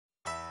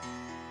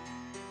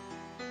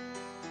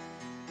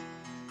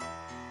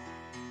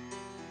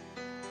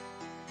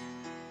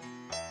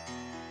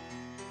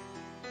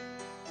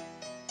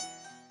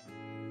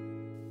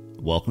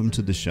Welcome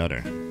to The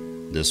Shudder.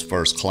 This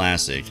first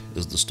classic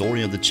is the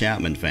story of the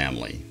Chapman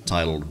family,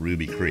 titled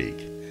Ruby Creek,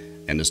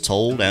 and is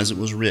told as it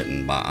was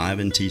written by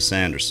Ivan T.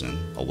 Sanderson,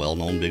 a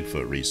well-known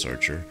Bigfoot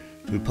researcher,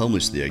 who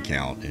published the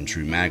account in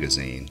True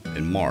Magazine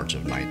in March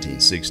of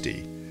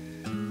 1960.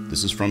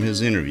 This is from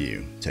his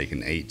interview,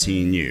 taken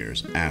 18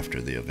 years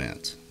after the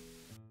event.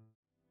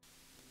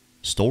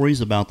 Stories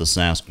about the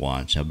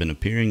Sasquatch have been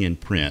appearing in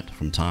print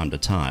from time to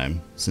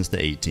time since the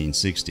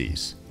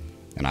 1860s,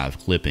 and I have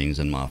clippings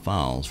in my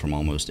files from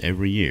almost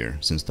every year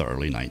since the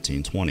early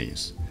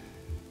 1920s.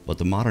 But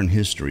the modern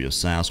history of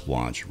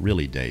Sasquatch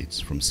really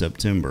dates from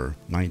September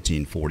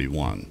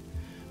 1941,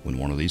 when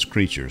one of these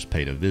creatures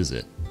paid a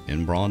visit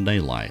in broad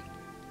daylight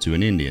to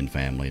an Indian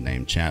family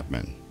named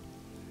Chapman.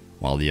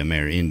 While the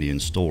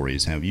Amerindian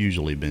stories have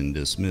usually been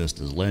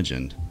dismissed as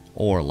legend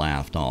or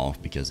laughed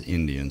off because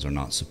Indians are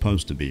not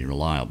supposed to be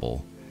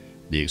reliable,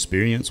 the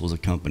experience was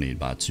accompanied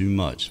by too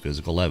much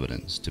physical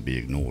evidence to be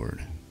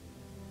ignored.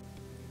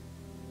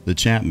 The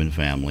Chapman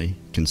family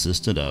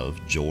consisted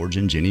of George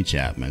and Jenny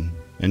Chapman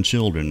and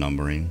children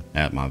numbering,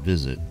 at my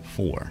visit,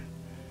 4.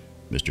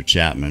 Mr.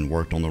 Chapman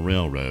worked on the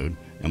railroad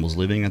and was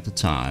living at the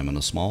time in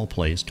a small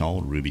place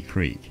called Ruby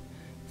Creek,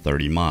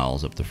 30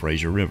 miles up the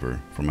Fraser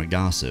River from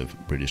Agassiz,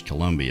 British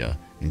Columbia,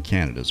 in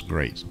Canada's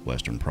Great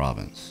Western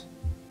Province.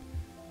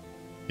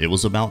 It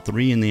was about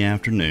 3 in the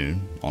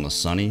afternoon on a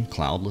sunny,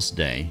 cloudless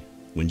day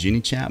when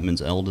Jenny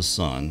Chapman's eldest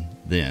son,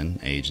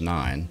 then age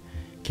 9,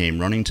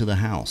 came running to the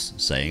house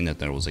saying that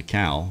there was a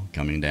cow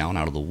coming down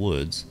out of the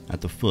woods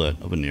at the foot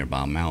of a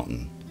nearby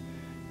mountain.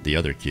 The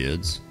other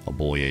kids, a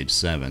boy age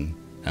 7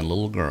 and a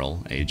little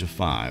girl age of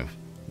 5,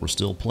 were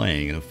still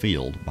playing in a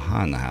field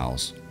behind the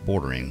house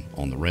bordering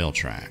on the rail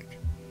track.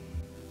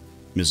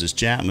 Mrs.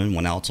 Chapman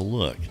went out to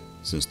look,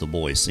 since the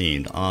boy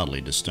seemed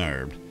oddly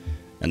disturbed,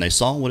 and they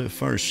saw what at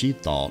first she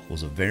thought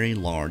was a very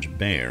large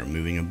bear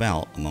moving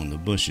about among the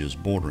bushes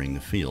bordering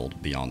the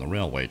field beyond the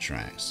railway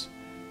tracks.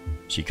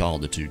 She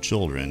called the 2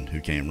 children, who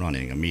came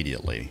running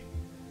immediately.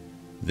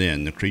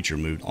 Then the creature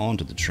moved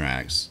onto the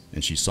tracks,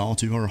 and she saw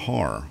to her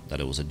horror that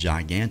it was a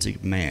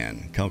gigantic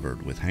man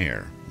covered with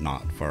hair,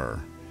 not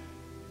fur.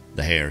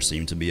 The hair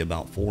seemed to be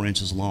about 4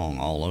 inches long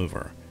all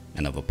over,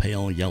 and of a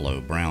pale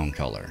yellow-brown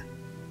color.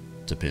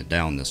 To pin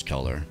down this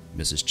color,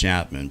 Mrs.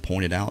 Chapman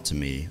pointed out to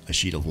me a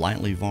sheet of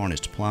lightly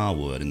varnished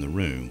plywood in the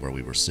room where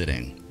we were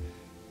sitting.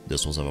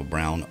 This was of a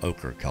brown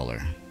ochre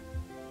color.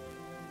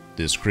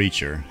 This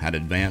creature had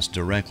advanced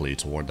directly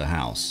toward the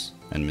house,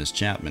 and Miss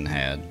Chapman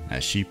had,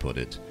 as she put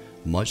it,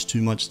 much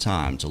too much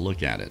time to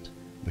look at it,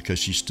 because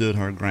she stood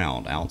her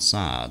ground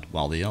outside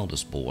while the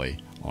eldest boy,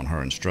 on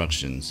her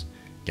instructions,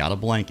 got a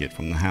blanket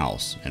from the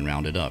house and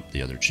rounded up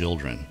the other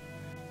children.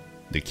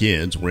 The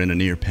kids were in a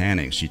near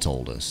panic, she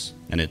told us,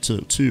 and it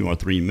took 2 or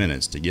 3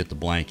 minutes to get the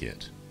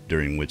blanket,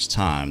 during which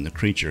time the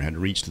creature had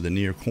reached the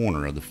near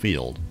corner of the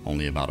field,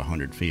 only about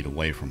 100 feet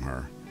away from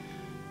her.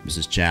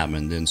 Mrs.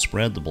 Chapman then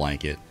spread the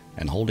blanket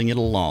and holding it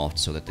aloft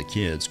so that the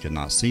kids could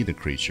not see the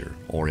creature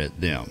or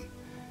it them.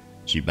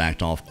 She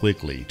backed off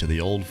quickly to the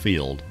old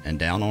field and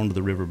down onto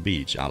the river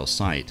beach out of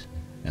sight,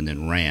 and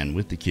then ran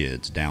with the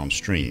kids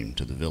downstream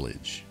to the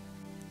village.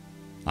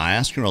 I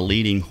asked her a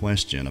leading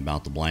question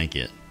about the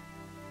blanket.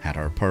 Had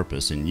her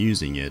purpose in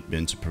using it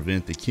been to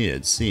prevent the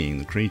kids seeing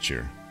the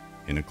creature,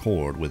 in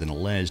accord with an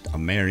alleged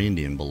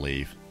Amerindian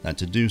belief that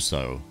to do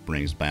so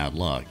brings bad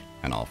luck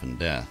and often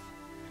death?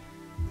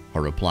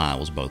 Her reply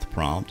was both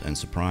prompt and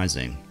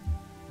surprising.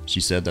 She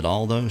said that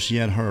although she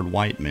had heard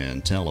white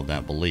men tell of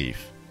that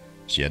belief,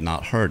 she had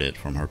not heard it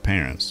from her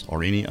parents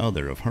or any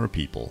other of her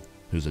people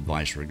whose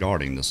advice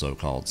regarding the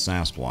so-called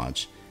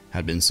Sasquatch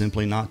had been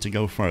simply not to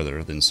go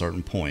further than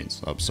certain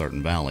points up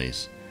certain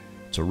valleys,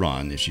 to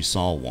run if she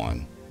saw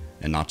one,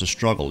 and not to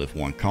struggle if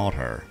one caught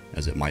her,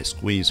 as it might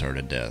squeeze her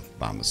to death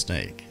by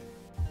mistake.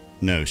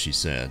 No, she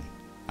said,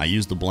 I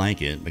used the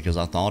blanket because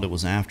I thought it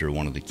was after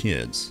one of the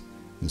kids,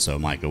 and so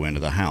might go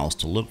into the house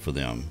to look for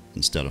them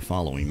instead of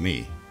following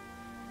me.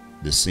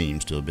 This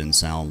seems to have been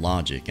sound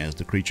logic, as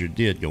the creature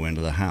did go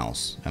into the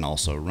house and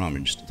also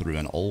rummaged through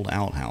an old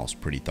outhouse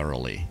pretty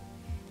thoroughly,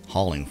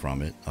 hauling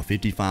from it a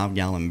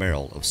 55-gallon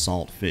barrel of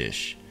salt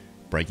fish,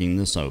 breaking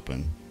this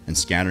open and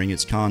scattering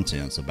its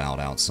contents about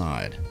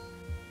outside.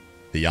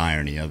 The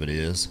irony of it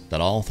is that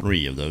all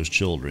 3 of those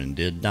children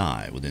did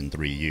die within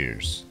 3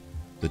 years,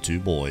 the 2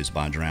 boys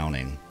by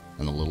drowning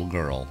and the little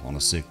girl on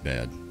a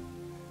sickbed.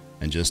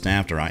 And just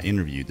after I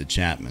interviewed the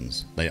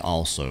Chapmans, they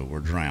also were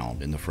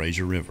drowned in the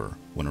Fraser River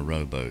when a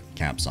rowboat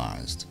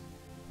capsized.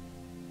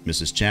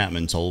 Mrs.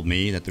 Chapman told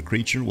me that the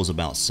creature was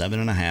about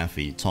 7.5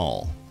 feet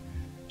tall.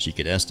 She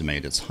could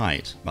estimate its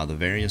height by the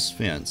various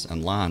fence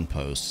and line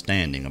posts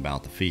standing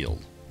about the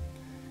field.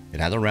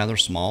 It had a rather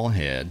small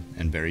head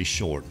and very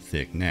short,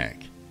 thick neck.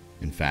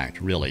 In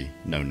fact, really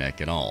no neck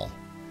at all,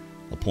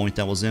 a point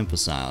that was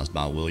emphasized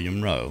by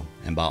William Rowe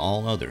and by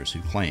all others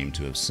who claimed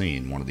to have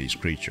seen one of these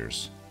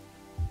creatures.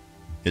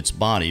 Its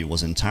body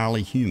was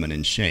entirely human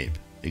in shape,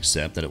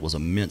 except that it was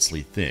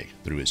immensely thick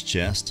through its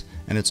chest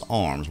and its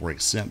arms were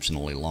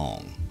exceptionally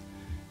long.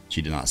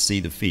 She did not see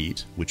the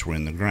feet, which were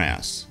in the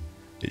grass,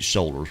 Its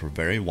shoulders were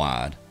very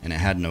wide, and it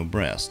had no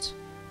breasts,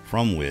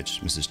 from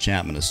which Mrs.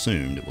 Chapman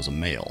assumed it was a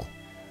male,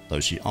 though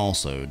she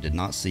also did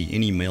not see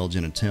any male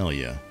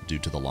genitalia due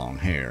to the long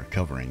hair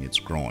covering its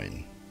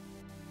groin.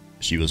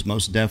 She was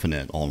most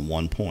definite on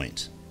one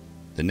point.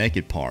 The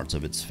naked parts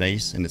of its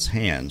face and its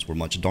hands were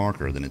much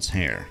darker than its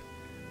hair,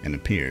 and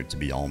appeared to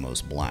be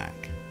almost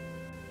black.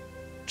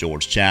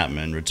 George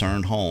Chapman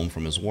returned home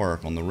from his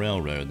work on the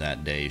railroad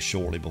that day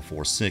shortly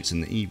before 6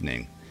 in the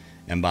evening,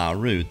 and by a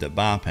route that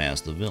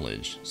bypassed the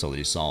village, so that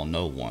he saw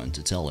no one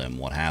to tell him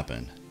what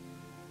happened.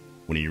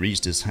 When he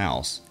reached his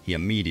house, he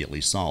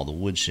immediately saw the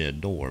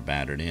woodshed door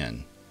battered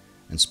in,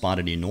 and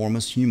spotted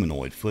enormous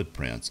humanoid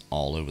footprints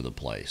all over the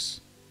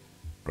place.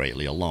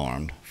 Greatly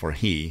alarmed, for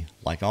he,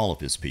 like all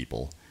of his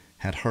people,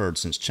 had heard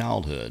since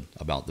childhood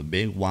about the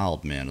big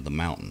wild men of the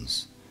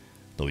mountains,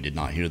 though he did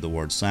not hear the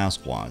word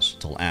Sasquatch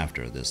till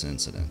after this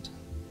incident.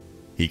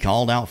 He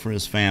called out for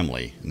his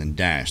family and then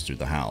dashed through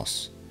the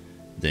house.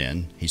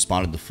 Then he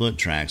spotted the foot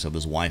tracks of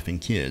his wife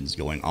and kids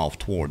going off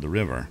toward the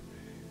river.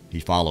 He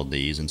followed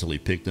these until he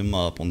picked them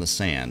up on the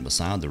sand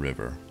beside the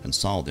river and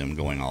saw them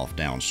going off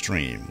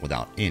downstream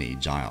without any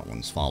giant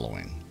ones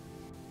following.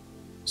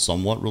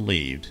 Somewhat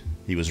relieved,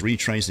 he was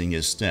retracing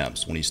his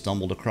steps when he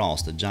stumbled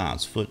across the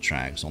giant's foot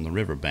tracks on the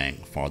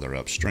riverbank farther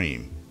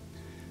upstream.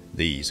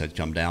 These had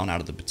come down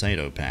out of the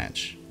potato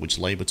patch, which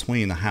lay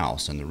between the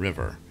house and the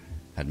river,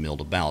 had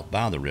milled about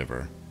by the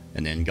river,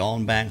 and then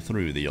gone back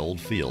through the old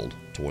field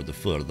toward the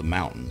foot of the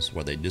mountains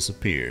where they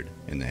disappeared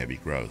in the heavy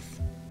growth.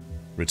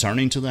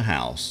 Returning to the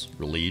house,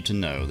 relieved to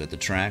know that the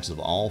tracks of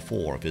all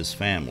 4 of his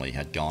family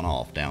had gone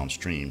off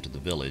downstream to the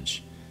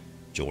village,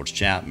 George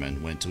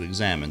Chapman went to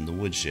examine the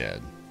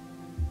woodshed.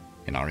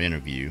 In our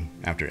interview,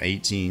 after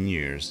 18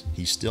 years,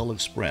 he still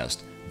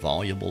expressed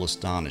voluble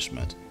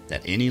astonishment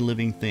that any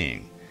living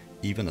thing,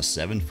 even a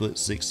 7-foot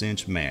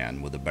 6-inch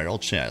man with a barrel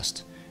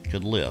chest,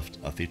 could lift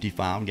a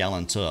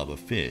 55-gallon tub of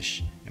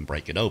fish and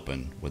break it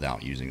open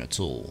without using a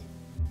tool.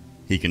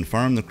 He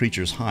confirmed the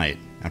creature's height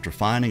after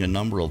finding a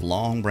number of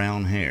long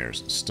brown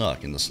hairs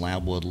stuck in the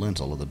slabwood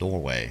lintel of the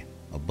doorway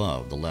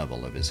above the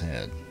level of his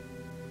head.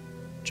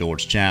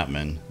 George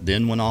Chapman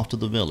then went off to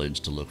the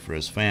village to look for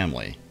his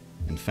family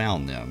and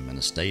found them in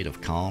a state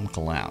of calm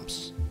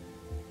collapse.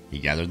 He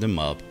gathered them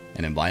up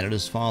and invited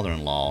his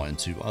father-in-law and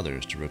 2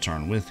 others to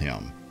return with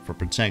him for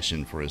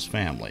protection for his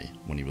family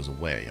when he was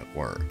away at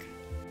work.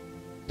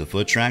 The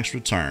foot tracks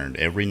returned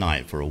every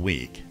night for a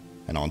week,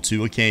 and on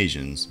 2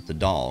 occasions the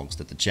dogs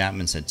that the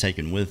Chapmans had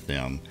taken with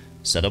them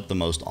set up the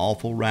most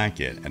awful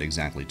racket at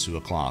exactly 2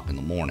 o'clock in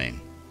the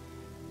morning.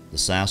 The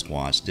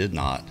Sasquatch did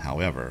not,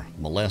 however,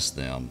 molest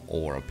them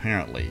or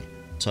apparently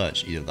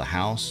touch either the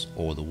house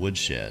or the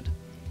woodshed,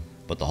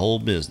 but the whole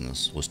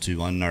business was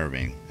too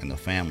unnerving and the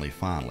family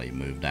finally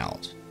moved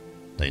out.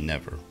 They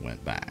never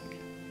went back.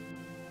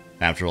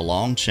 After a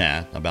long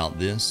chat about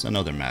this and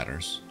other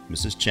matters,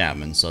 Mrs.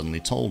 Chapman suddenly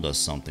told us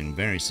something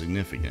very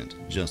significant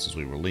just as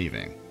we were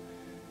leaving.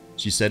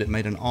 She said it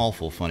made an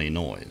awful funny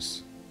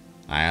noise.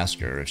 I asked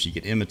her if she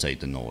could imitate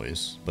the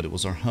noise, but it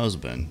was her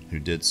husband who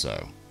did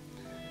so,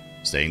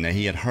 saying that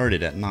he had heard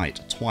it at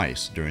night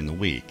twice during the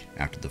week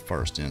after the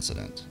first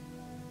incident.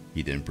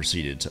 He then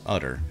proceeded to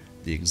utter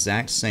the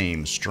exact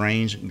same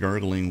strange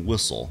gurgling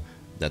whistle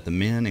that the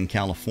men in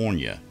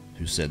California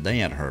who said they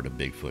had heard a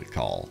Bigfoot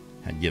call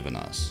had given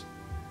us.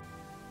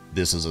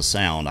 This is a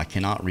sound I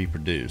cannot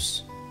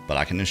reproduce, but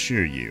I can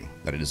assure you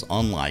that it is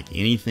unlike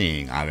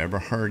anything I've ever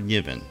heard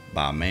given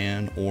by a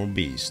man or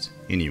beast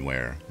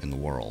anywhere in the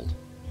world.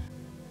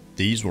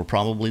 These were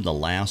probably the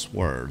last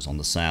words on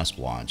the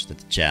Sasquatch that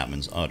the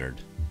Chapmans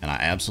uttered, and I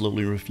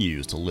absolutely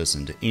refuse to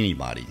listen to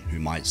anybody who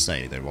might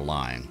say they were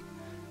lying.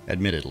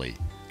 Admittedly,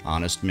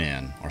 honest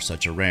men are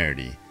such a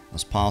rarity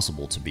as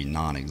possible to be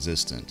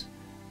non-existent,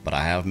 but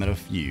I have met a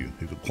few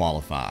who could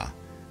qualify,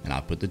 and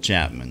I put the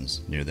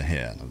Chapmans near the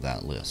head of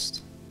that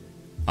list.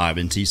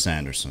 Ivan T.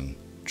 Sanderson,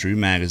 True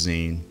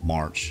Magazine,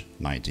 March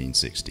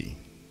 1960.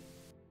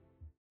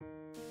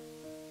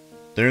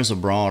 There is a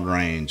broad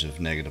range of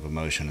negative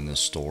emotion in this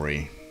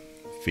story: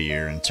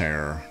 fear and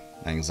terror,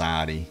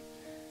 anxiety,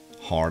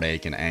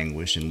 heartache and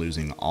anguish in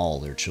losing all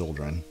their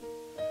children.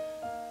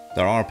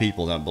 There are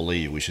people that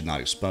believe we should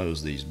not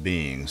expose these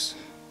beings,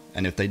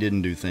 and if they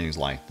didn't do things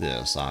like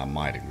this, I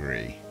might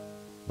agree.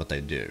 But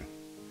they do,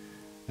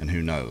 and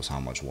who knows how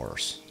much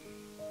worse.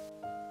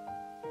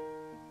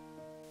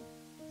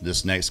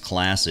 This next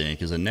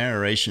classic is a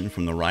narration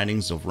from the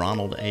writings of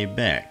Ronald A.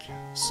 Beck,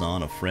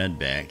 son of Fred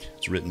Beck.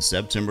 It's written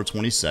September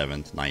 27,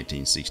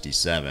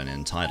 1967,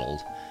 entitled,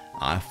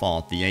 "I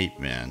Fought the Ape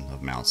Men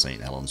of Mount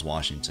St. Helens,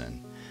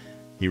 Washington."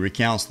 He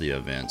recounts the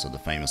events of the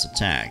famous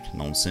attack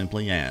known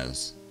simply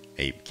as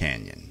Ape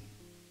Canyon.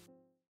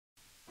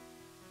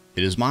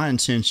 It is my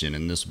intention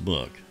in this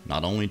book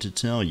not only to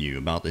tell you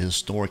about the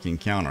historic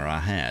encounter I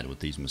had with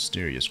these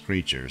mysterious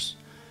creatures,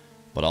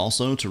 but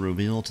also to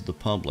reveal to the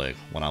public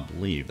what I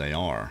believe they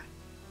are.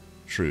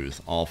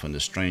 Truth often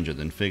is stranger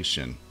than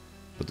fiction,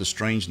 but the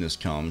strangeness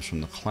comes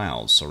from the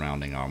clouds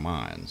surrounding our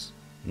minds,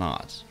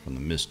 not from the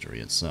mystery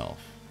itself.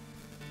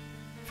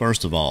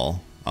 First of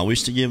all, I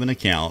wish to give an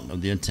account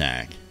of the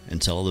attack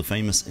and tell of the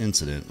famous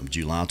incident of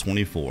July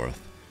 24th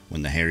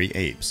when the hairy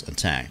apes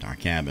attacked our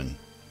cabin.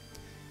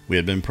 We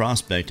had been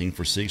prospecting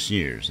for 6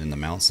 years in the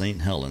Mount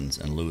St. Helens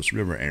and Lewis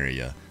River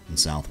area in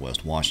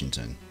southwest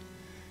Washington.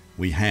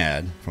 We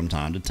had, from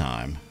time to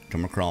time,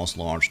 come across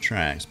large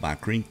tracks by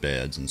creek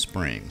beds and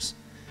springs.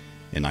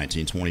 In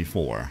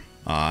 1924,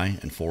 I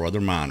and 4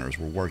 other miners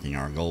were working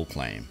our gold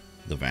claim,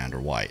 the Vander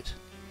White.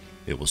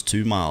 It was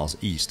 2 miles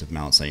east of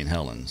Mount St.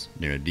 Helens,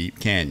 near a deep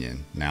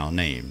canyon now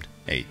named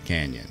Ape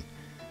Canyon,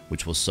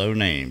 which was so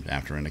named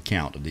after an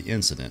account of the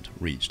incident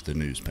reached the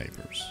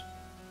newspapers.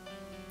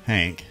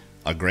 Hank,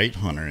 a great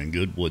hunter and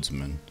good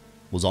woodsman,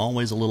 was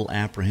always a little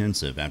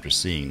apprehensive after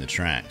seeing the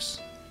tracks.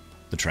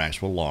 The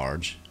tracks were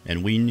large,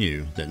 and we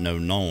knew that no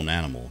known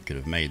animal could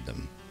have made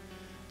them.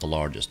 The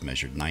largest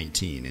measured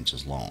 19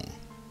 inches long.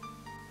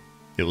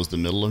 It was the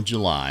middle of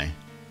July,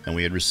 and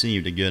we had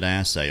received a good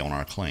assay on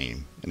our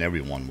claim, and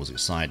everyone was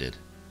excited.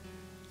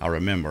 I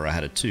remember I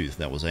had a tooth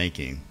that was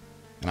aching,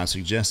 and I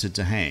suggested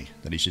to Hank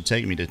that he should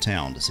take me to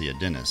town to see a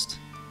dentist,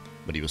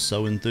 but he was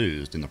so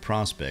enthused in the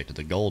prospect of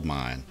the gold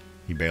mine,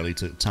 he barely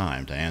took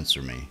time to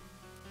answer me.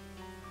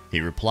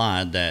 He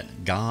replied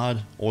that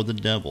God or the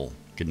devil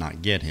could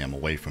not get him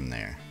away from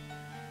there.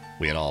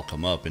 We had all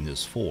come up in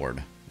his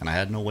Ford, and I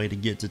had no way to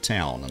get to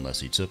town unless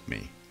he took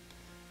me.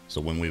 So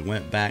when we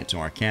went back to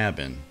our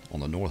cabin on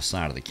the north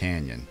side of the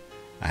canyon,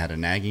 I had a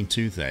nagging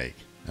toothache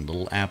and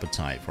little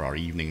appetite for our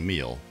evening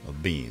meal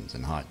of beans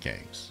and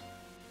hotcakes.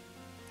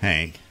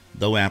 Hank,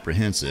 though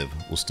apprehensive,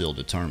 was still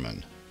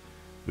determined.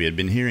 We had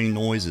been hearing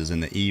noises in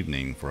the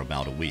evening for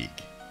about a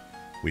week.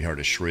 We heard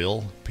a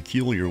shrill,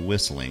 peculiar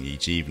whistling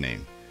each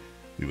evening.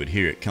 We would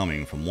hear it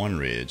coming from one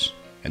ridge,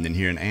 and then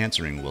hear an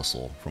answering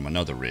whistle from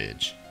another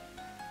ridge.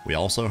 We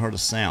also heard a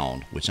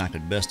sound which I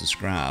could best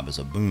describe as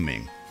a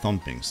booming,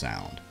 thumping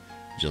sound,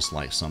 just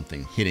like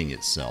something hitting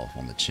itself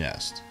on the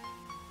chest.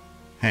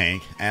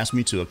 Hank asked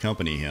me to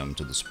accompany him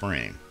to the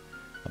spring,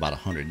 about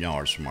 100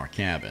 yards from our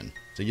cabin,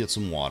 to get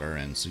some water,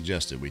 and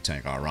suggested we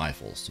take our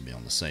rifles to be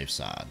on the safe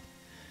side.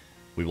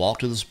 We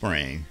walked to the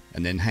spring,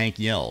 and then Hank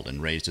yelled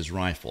and raised his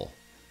rifle.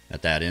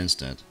 At that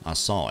instant, I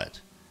saw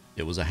it.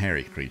 It was a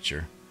hairy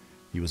creature.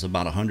 He was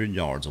about 100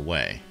 yards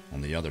away,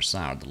 on the other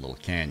side of the little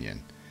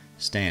canyon,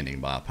 standing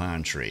by a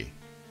pine tree.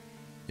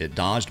 It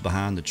dodged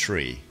behind the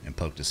tree and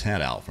poked his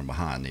head out from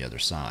behind the other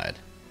side.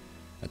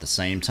 At the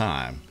same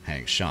time,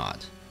 Hank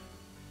shot.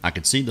 I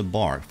could see the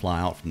bark fly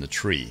out from the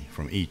tree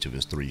from each of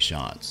his 3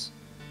 shots.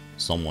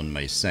 Someone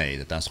may say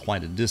that that's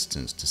quite a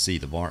distance to see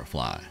the bark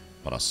fly,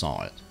 but I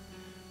saw it.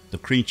 The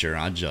creature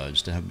I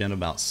judged to have been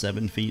about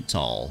 7 feet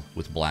tall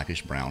with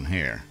blackish brown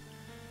hair.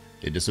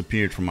 It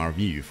disappeared from our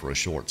view for a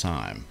short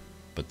time,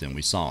 but then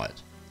we saw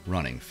it,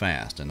 running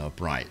fast and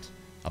upright,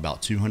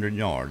 about 200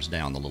 yards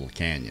down the little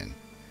canyon.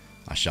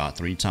 I shot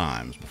 3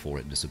 times before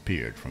it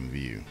disappeared from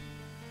view.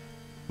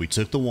 We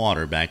took the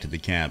water back to the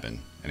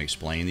cabin and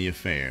explained the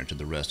affair to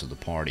the rest of the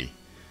party,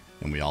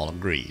 and we all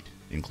agreed,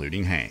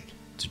 including Hank,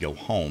 to go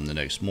home the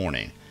next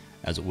morning,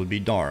 as it would be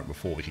dark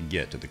before we could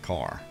get to the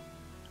car.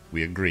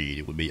 We agreed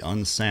it would be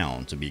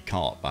unsound to be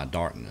caught by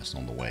darkness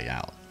on the way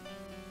out.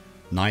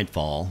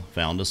 Nightfall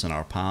found us in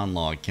our pine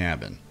log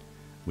cabin.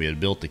 We had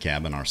built the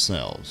cabin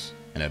ourselves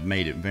and had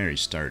made it very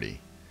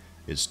sturdy.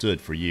 It stood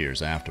for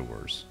years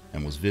afterwards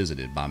and was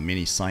visited by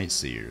many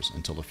sightseers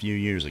until a few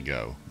years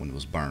ago when it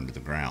was burned to the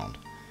ground.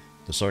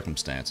 The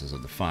circumstances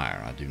of the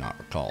fire I do not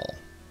recall.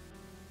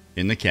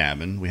 In the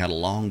cabin we had a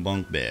long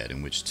bunk bed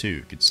in which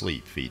 2 could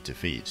sleep feet to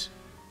feet,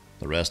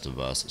 the rest of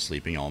us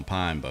sleeping on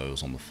pine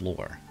boughs on the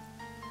floor.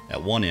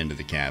 At one end of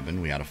the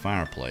cabin we had a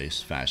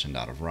fireplace fashioned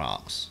out of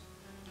rocks.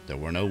 There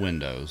were no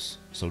windows,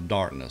 so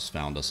darkness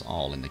found us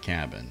all in the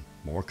cabin,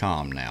 more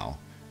calm now,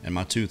 and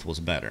my tooth was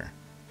better.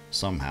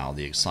 Somehow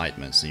the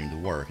excitement seemed to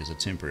work as a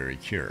temporary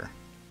cure.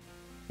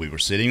 We were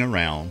sitting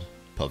around,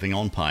 puffing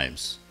on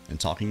pipes, and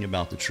talking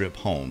about the trip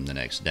home the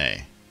next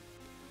day.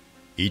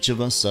 Each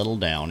of us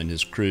settled down in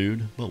his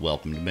crude but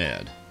welcomed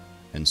bed,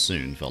 and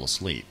soon fell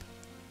asleep.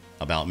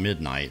 About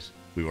midnight,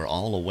 we were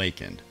all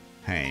awakened.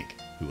 Hank,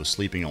 who was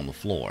sleeping on the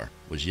floor,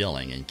 was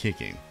yelling and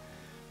kicking,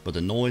 but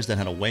the noise that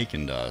had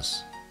awakened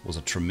us was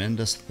a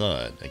tremendous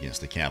thud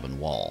against the cabin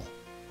wall.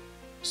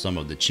 Some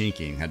of the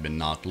chinking had been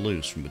knocked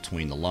loose from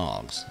between the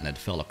logs and had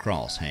fell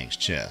across Hank's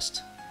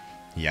chest.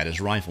 He had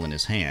his rifle in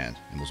his hand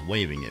and was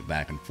waving it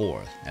back and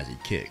forth as he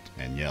kicked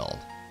and yelled.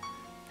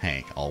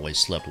 Hank always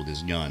slept with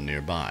his gun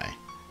nearby.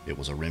 It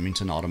was a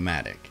Remington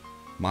automatic,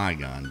 my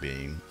gun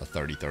being a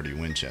 .30-30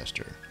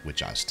 Winchester,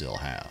 which I still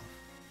have.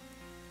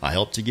 I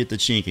helped to get the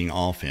chinking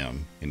off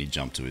him, and he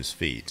jumped to his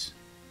feet.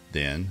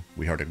 Then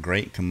we heard a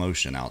great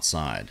commotion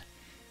outside.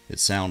 It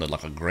sounded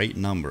like a great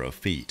number of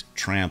feet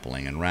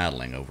trampling and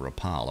rattling over a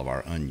pile of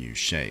our unused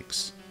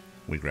shakes.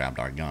 We grabbed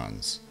our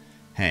guns.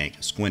 Hank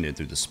squinted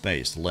through the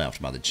space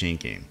left by the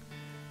chinking.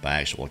 By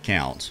actual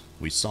count,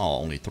 we saw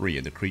only 3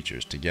 of the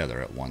creatures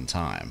together at one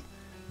time,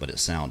 but it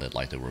sounded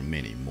like there were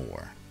many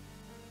more.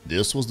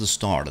 This was the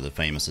start of the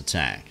famous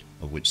attack,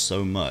 of which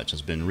so much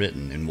has been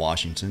written in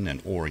Washington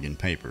and Oregon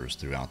papers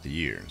throughout the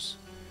years.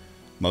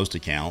 Most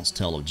accounts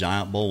tell of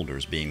giant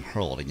boulders being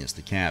hurled against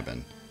the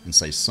cabin, and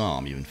say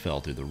some even fell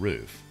through the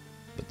roof,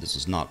 but this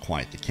is not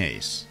quite the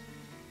case.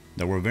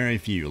 There were very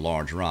few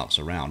large rocks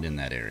around in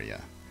that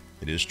area.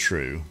 It is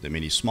true that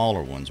many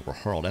smaller ones were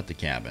hurled at the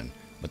cabin,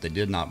 but they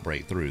did not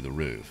break through the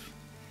roof.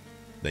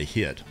 They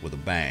hit with a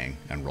bang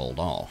and rolled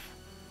off.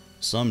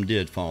 Some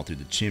did fall through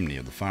the chimney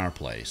of the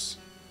fireplace.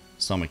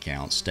 Some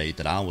accounts state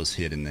that I was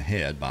hit in the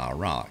head by a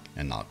rock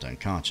and knocked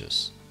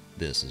unconscious.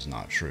 This is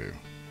not true.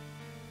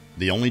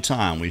 The only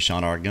time we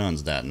shot our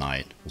guns that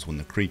night was when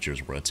the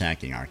creatures were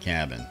attacking our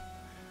cabin.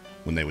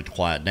 When they would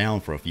quiet down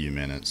for a few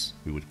minutes,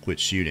 we would quit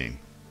shooting.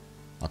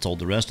 I told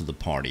the rest of the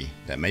party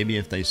that maybe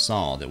if they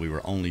saw that we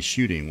were only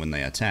shooting when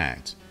they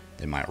attacked,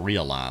 they might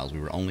realize we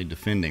were only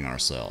defending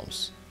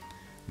ourselves.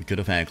 We could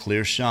have had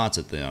clear shots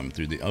at them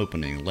through the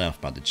opening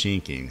left by the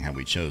chinking had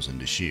we chosen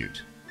to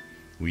shoot.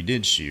 We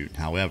did shoot,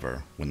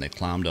 however, when they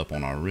climbed up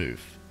on our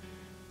roof.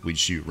 We'd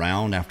shoot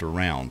round after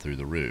round through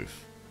the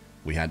roof.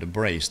 We had to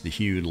brace the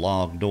huge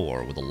log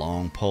door with a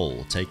long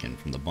pole taken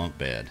from the bunk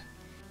bed.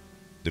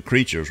 The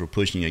creatures were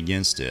pushing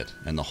against it,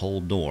 and the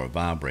whole door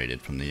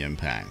vibrated from the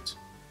impact.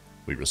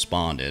 We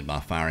responded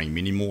by firing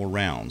many more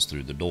rounds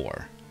through the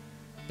door.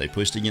 They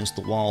pushed against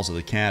the walls of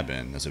the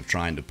cabin as if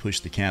trying to push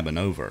the cabin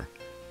over,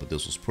 but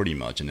this was pretty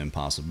much an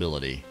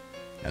impossibility.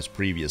 As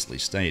previously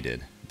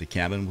stated, the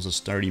cabin was a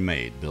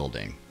sturdy-made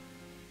building.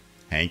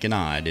 Hank and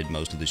I did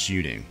most of the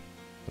shooting.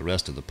 The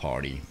rest of the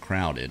party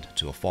crowded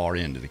to a far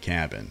end of the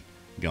cabin,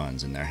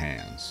 guns in their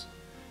hands.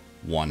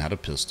 One had a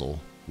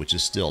pistol, which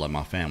is still in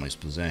my family's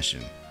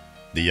possession.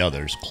 The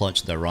others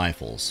clutched their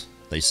rifles.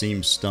 They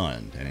seemed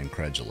stunned and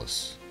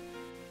incredulous.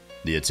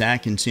 The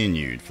attack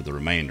continued for the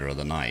remainder of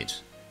the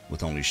night,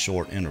 with only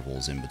short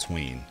intervals in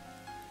between.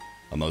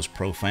 A most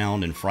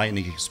profound and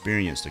frightening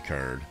experience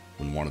occurred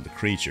when one of the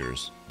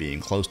creatures,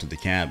 being close to the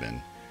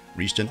cabin,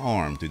 reached an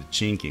arm through the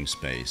chinking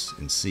space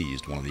and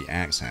seized one of the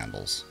axe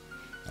handles.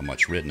 A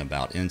much written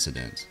about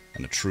incident,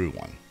 and a true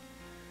one.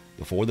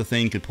 Before the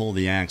thing could pull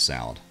the axe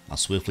out, I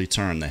swiftly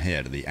turned the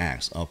head of the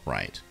axe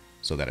upright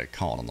so that it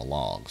caught on the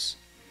logs.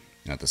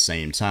 And at the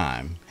same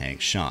time,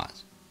 Hank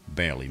shot,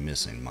 barely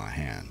missing my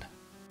hand.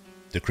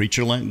 The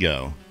creature let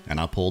go, and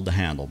I pulled the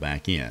handle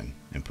back in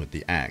and put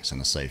the axe in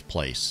a safe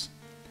place.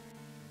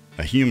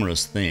 A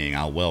humorous thing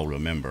I well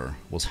remember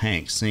was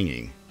Hank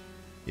singing,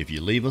 "If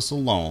you leave us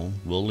alone,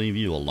 we'll leave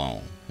you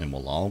alone, and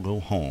we'll all go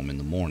home in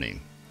the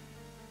morning."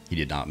 He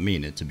did not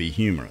mean it to be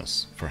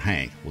humorous, for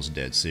Hank was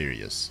dead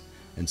serious,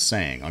 and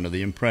sang under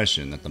the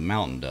impression that the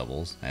mountain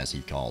devils, as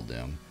he called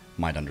them,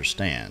 might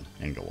understand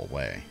and go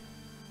away.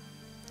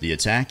 The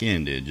attack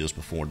ended just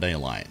before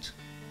daylight.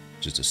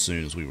 Just as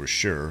soon as we were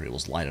sure it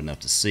was light enough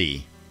to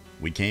see,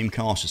 we came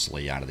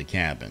cautiously out of the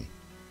cabin.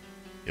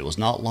 It was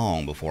not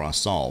long before I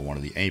saw one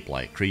of the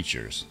ape-like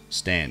creatures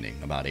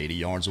standing about 80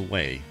 yards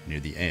away near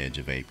the edge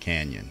of Ape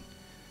Canyon.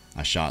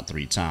 I shot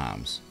 3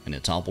 times, and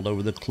it toppled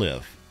over the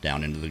cliff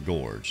down into the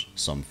gorge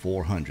some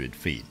 400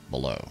 feet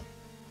below.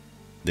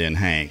 Then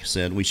Hank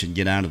said we should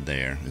get out of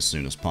there as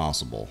soon as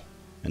possible,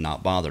 and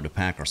not bother to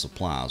pack our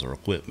supplies or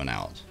equipment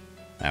out.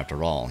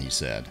 After all, he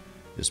said,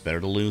 it's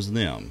better to lose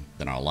them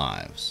than our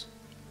lives.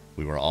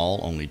 We were all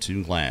only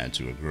too glad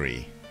to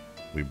agree.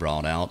 We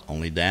brought out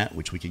only that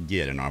which we could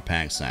get in our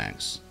pack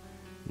sacks.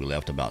 We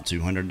left about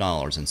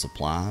 $200 in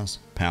supplies,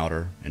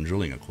 powder, and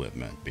drilling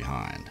equipment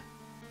behind.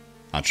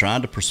 I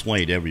tried to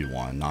persuade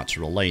everyone not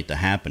to relate the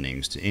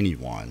happenings to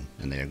anyone,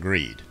 and they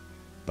agreed,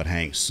 but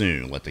Hank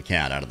soon let the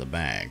cat out of the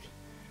bag.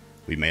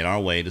 We made our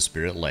way to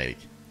Spirit Lake,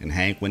 and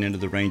Hank went into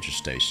the ranger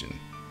station.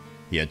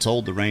 He had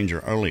told the ranger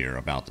earlier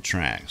about the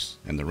tracks,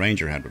 and the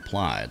ranger had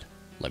replied,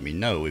 "Let me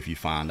know if you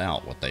find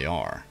out what they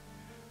are."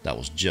 That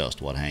was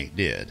just what Hank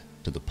did,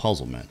 to the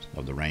puzzlement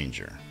of the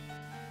ranger.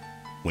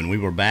 When we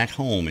were back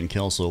home in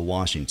Kelso,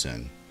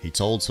 Washington, he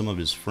told some of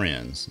his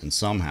friends, and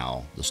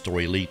somehow the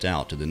story leaked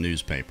out to the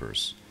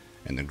newspapers,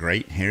 and the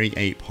great hairy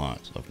ape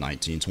hunt of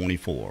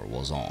 1924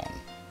 was on.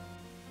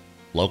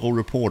 Local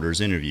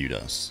reporters interviewed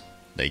us.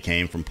 They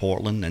came from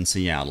Portland and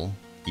Seattle.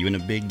 Even a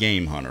big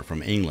game hunter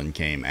from England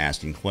came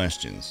asking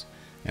questions,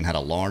 and had a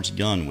large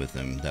gun with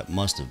him that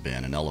must have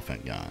been an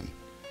elephant gun.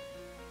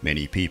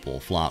 Many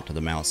people flocked to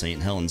the Mount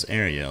St. Helens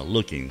area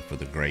looking for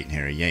the great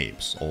hairy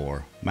apes,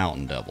 or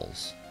mountain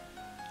devils.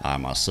 I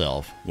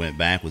myself went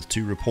back with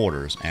 2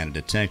 reporters and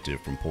a detective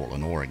from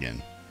Portland,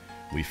 Oregon.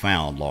 We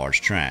found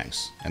large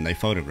tracks, and they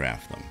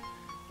photographed them.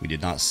 We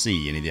did not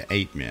see any of the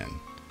ape men,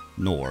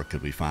 nor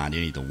could we find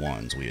any of the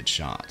ones we had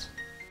shot.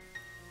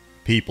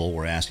 People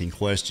were asking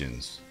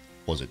questions.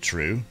 Was it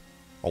true,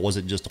 or was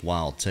it just a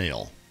wild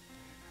tale?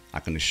 I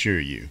can assure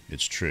you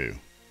it's true.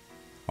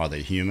 Are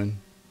they human,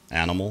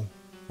 animal,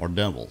 or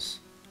devils?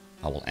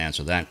 I will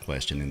answer that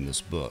question in this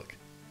book.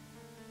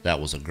 That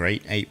was a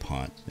great ape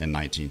hunt in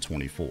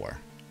 1924.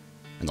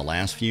 In the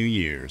last few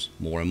years,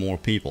 more and more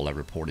people have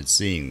reported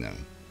seeing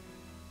them.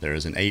 There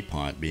is an ape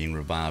hunt being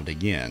revived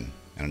again,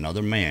 and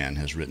another man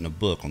has written a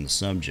book on the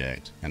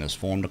subject and has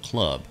formed a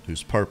club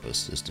whose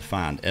purpose is to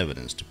find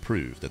evidence to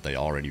prove that they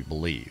already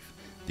believe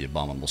the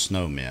abominable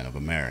snowmen of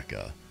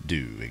America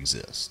do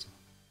exist.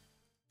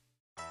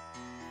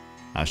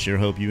 I sure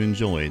hope you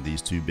enjoyed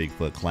these two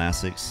Bigfoot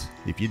classics.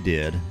 If you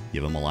did,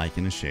 give them a like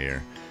and a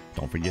share.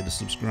 Don't forget to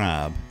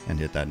subscribe and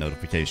hit that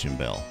notification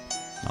bell.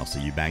 I'll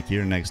see you back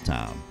here next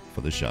time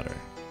for The Shutter.